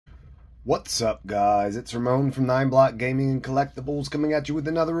What's up, guys? It's Ramon from NyneBlockGaming&Collectibles coming at you with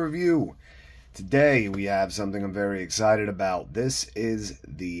another review. Today we have something I'm very excited about. This is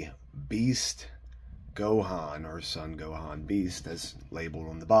the Beast Gohan, or Son Gohan Beast as labeled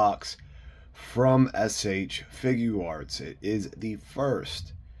on the box, from S.H.Figuarts. It is the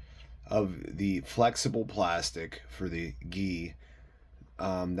first of the flexible plastic for the gi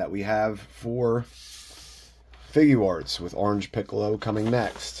that we have for Figuarts, with Orange Piccolo coming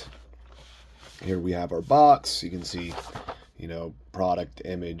next. Here we have our box. You can see, product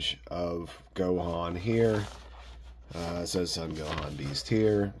image of Gohan here. It says Son Gohan Beast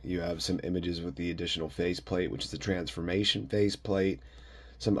here. You have some images with the additional faceplate, which is the transformation faceplate.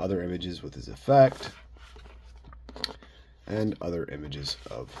 Some other images with his effect. And other images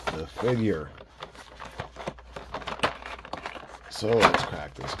of the figure. So let's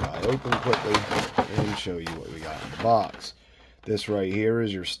crack this guy open quickly and show you what we got in the box. This right here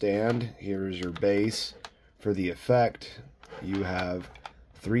is your stand. Here is your base. For the effect, you have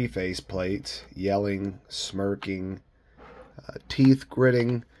 3 face plates: yelling, smirking, teeth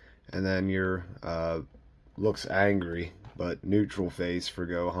gritting, and then your looks angry but neutral face for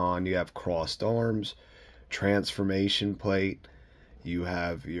Gohan. You have crossed arms, transformation plate. You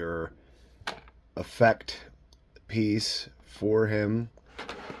have your effect piece for him.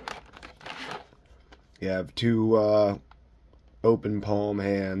 You have 2 open palm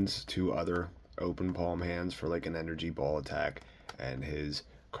hands, 2 other open palm hands for like an energy ball attack, and his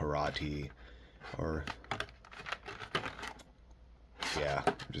karate, or yeah,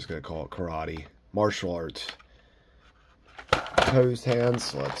 I'm just gonna call it karate, martial arts posed hands.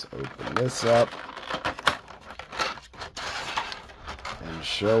 So let's open this up and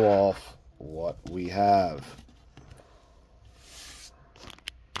show off what we have.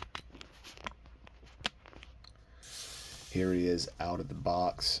 Here he is out of the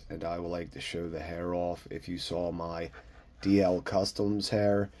box, and I would like to show the hair off. If you saw my DL Customs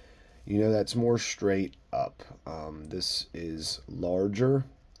hair, you know that's more straight up. This is larger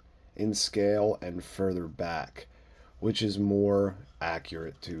in scale and further back, which is more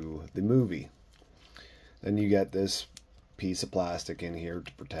accurate to the movie. Then you get this piece of plastic in here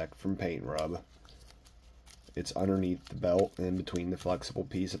to protect from paint rub. It's underneath the belt, in between the flexible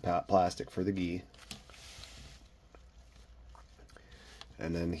piece of plastic for the gi.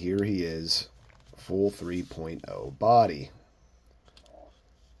 And then here he is, full 3.0 body.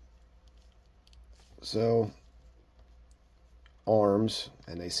 So, arms,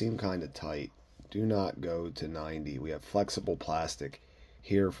 and they seem kind of tight, do not go to 90. We have flexible plastic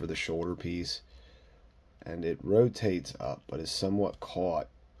here for the shoulder piece, and it rotates up, but is somewhat caught,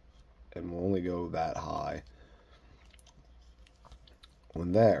 and will only go that high.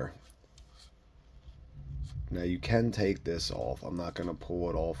 When there. Now you can take this off. I'm not going to pull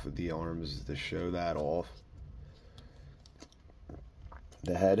it off with the arms to show that off.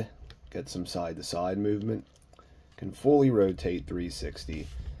 The head gets some side to side movement. Can fully rotate 360.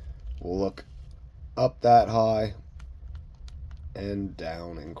 Will look up that high and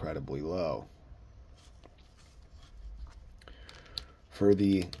down incredibly low. For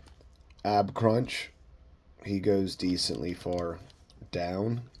the ab crunch, he goes decently far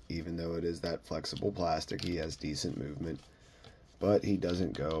down. Even though it is that flexible plastic, he has decent movement, but he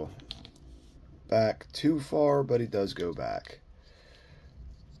doesn't go back too far, but he does go back.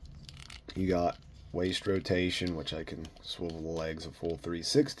 You got waist rotation, which I can swivel the legs a full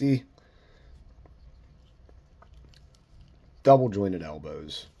 360. Double jointed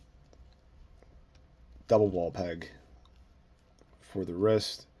elbows. Double ball peg for the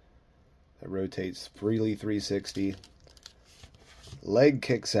wrist that rotates freely 360. Leg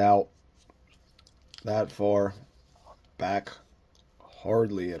kicks out that far, back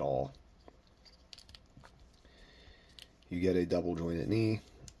hardly at all. You get a double jointed knee.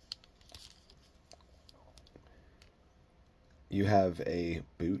 You have a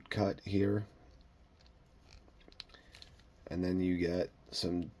boot cut here, and then you get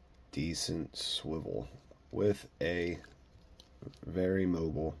some decent swivel with a very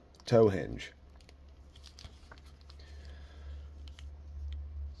mobile toe hinge.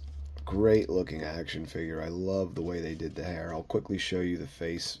 Great looking action figure. I love the way they did the hair. I'll quickly show you the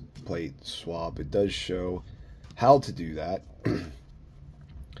face plate swap. It does show how to do that.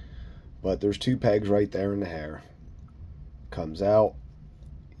 But there's 2 pegs right there in the hair. Comes out,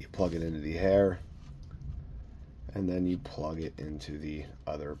 you plug it into the hair, and then you plug it into the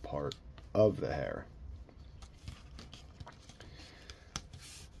other part of the hair.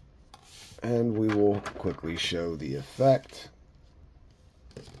 And we will quickly show the effect.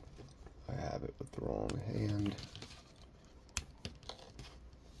 I have it with the wrong hand.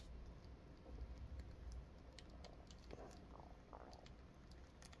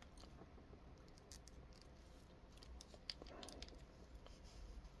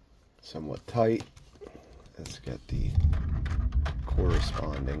 somewhat tight. Let's get the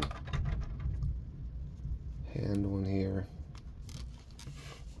corresponding hand one here.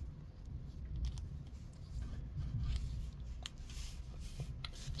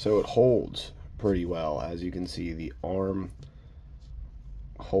 So it holds pretty well. As you can see, the arm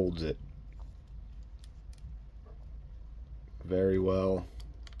holds it very well.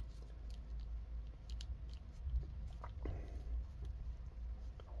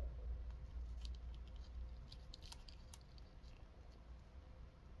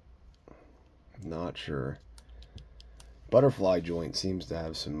 Not sure. Butterfly joint seems to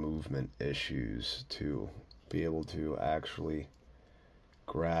have some movement issues to be able to actually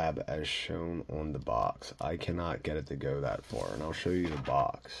grab as shown on the box. I cannot get it to go that far, and I'll show you the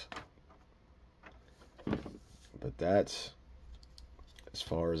box. But that's as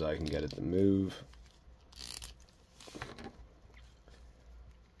far as I can get it to move.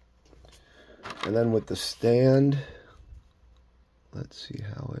 And then with the stand, let's see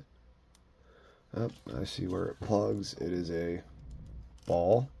how it, I see where it plugs. It is a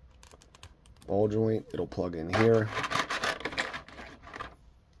ball joint. It'll plug in here.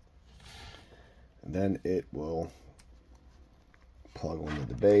 And then it will plug onto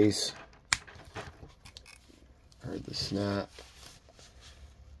the base. Heard the snap.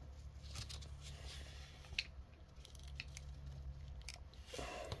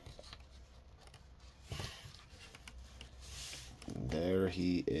 There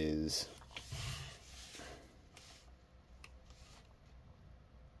he is.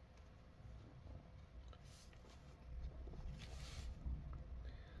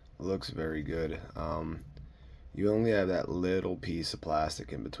 Looks very good. You only have that little piece of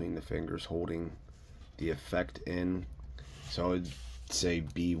plastic in between the fingers holding the effect in, so I would say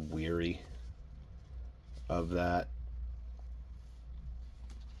be wary of that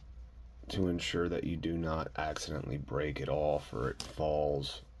to ensure that you do not accidentally break it off or it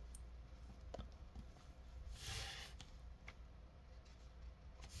falls.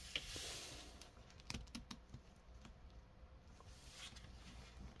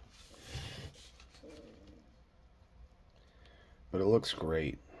 But it looks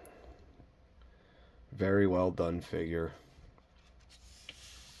great. Very well done figure.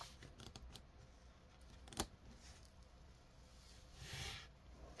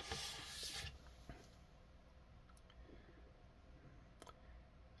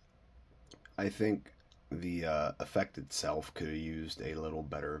 I think the effect itself could have used a little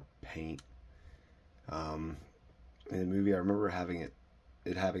better paint. In the movie, I remember having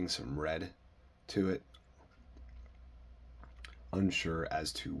it having some red to it. Unsure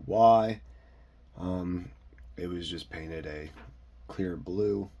as to why. It was just painted a clear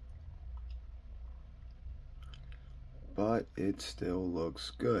blue, but it still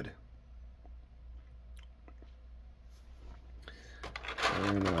looks good.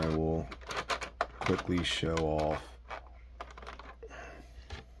 And I will quickly show off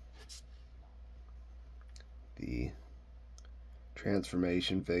the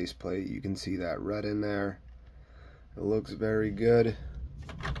transformation faceplate. You can see that red in there. It looks very good.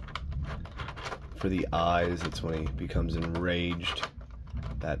 For the eyes, it's when he becomes enraged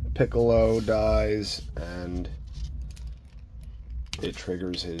that Piccolo dies and it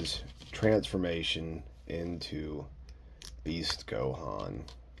triggers his transformation into Beast Gohan.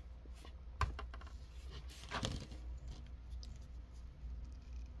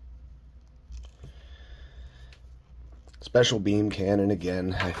 Special beam cannon,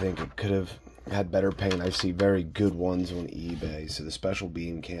 again, I think it could have had better paint. I see very good ones on eBay, so the special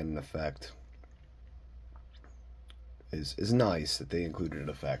beam cannon effect is nice that they included an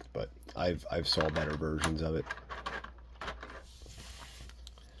effect, but I've saw better versions of it.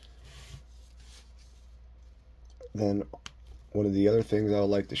 Then one of the other things I would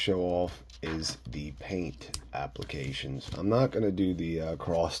like to show off is the paint applications. I'm not going to do the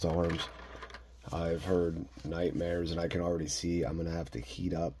crossed arms. I've heard nightmares, and I can already see I'm going to have to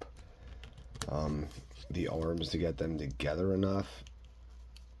heat up the arms to get them together enough,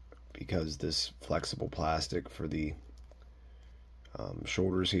 because this flexible plastic for the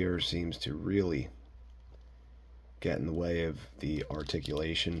shoulders here seems to really get in the way of the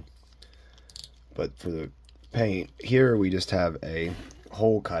articulation. But for the paint here, we just have a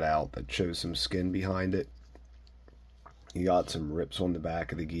hole cut out that shows some skin behind it. You got some rips on the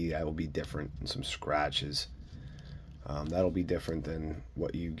back of the gi. That will be different, and some scratches. That'll be different than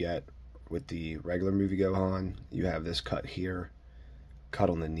what you get with the regular movie Gohan. You have this cut here, cut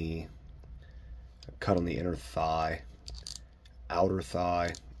on the knee, cut on the inner thigh, outer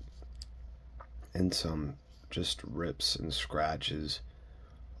thigh, and some just rips and scratches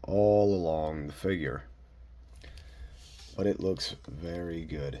all along the figure. But it looks very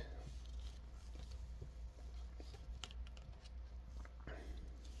good.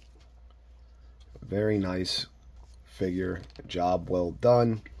 Very nice figure. Job well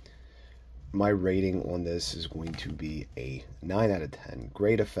done. My rating on this is going to be a 9 out of 10.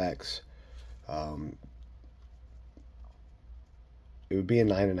 Great effects. It would be a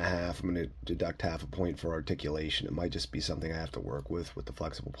 9.5. I'm going to deduct half a point for articulation. It might just be something I have to work with the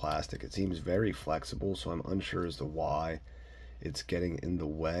flexible plastic. It seems very flexible, so I'm unsure as to why it's getting in the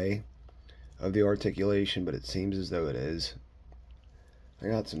way of the articulation, but it seems as though it is. I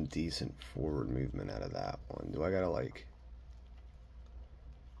got some decent forward movement out of that one. Do I gotta like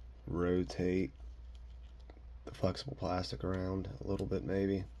rotate the flexible plastic around a little bit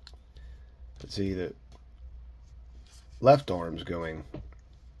maybe? Let's see, the left arm's going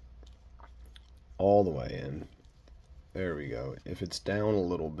all the way in. There we go. If it's down a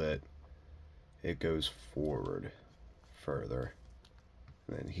little bit, it goes forward further.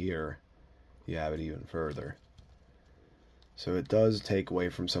 And then here, you have it even further. So it does take away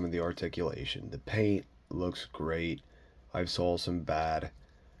from some of the articulation. The paint looks great. I saw some bad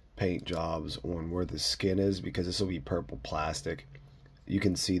paint jobs on where the skin is, because this will be purple plastic. You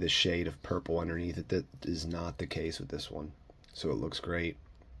can see the shade of purple underneath it. That is not the case with this one. So it looks great.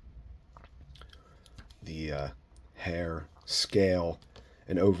 The hair, scale,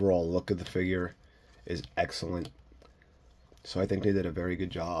 and overall look of the figure is excellent. So I think they did a very good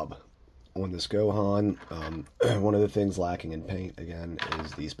job on this Gohan. One of the things lacking in paint, again,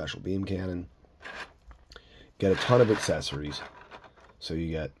 is the special beam cannon. Get a ton of accessories. So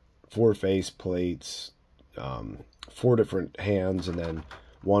you get 4 face plates, 4 different hands, and then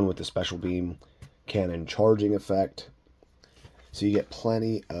one with the special beam cannon charging effect. So you get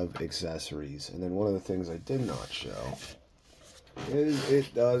plenty of accessories. And then one of the things I did not show is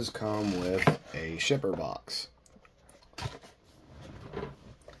it does come with a shipper box.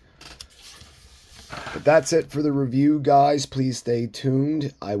 But that's it for the review, guys. Please stay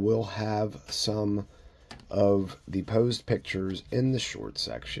tuned. I will have some of the posed pictures in the short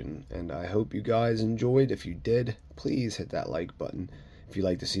section, and I hope you guys enjoyed. If you did, please hit that like button. If you'd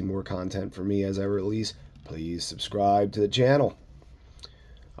like to see more content from me as I release, please subscribe to the channel.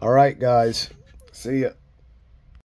 Alright, guys. See ya.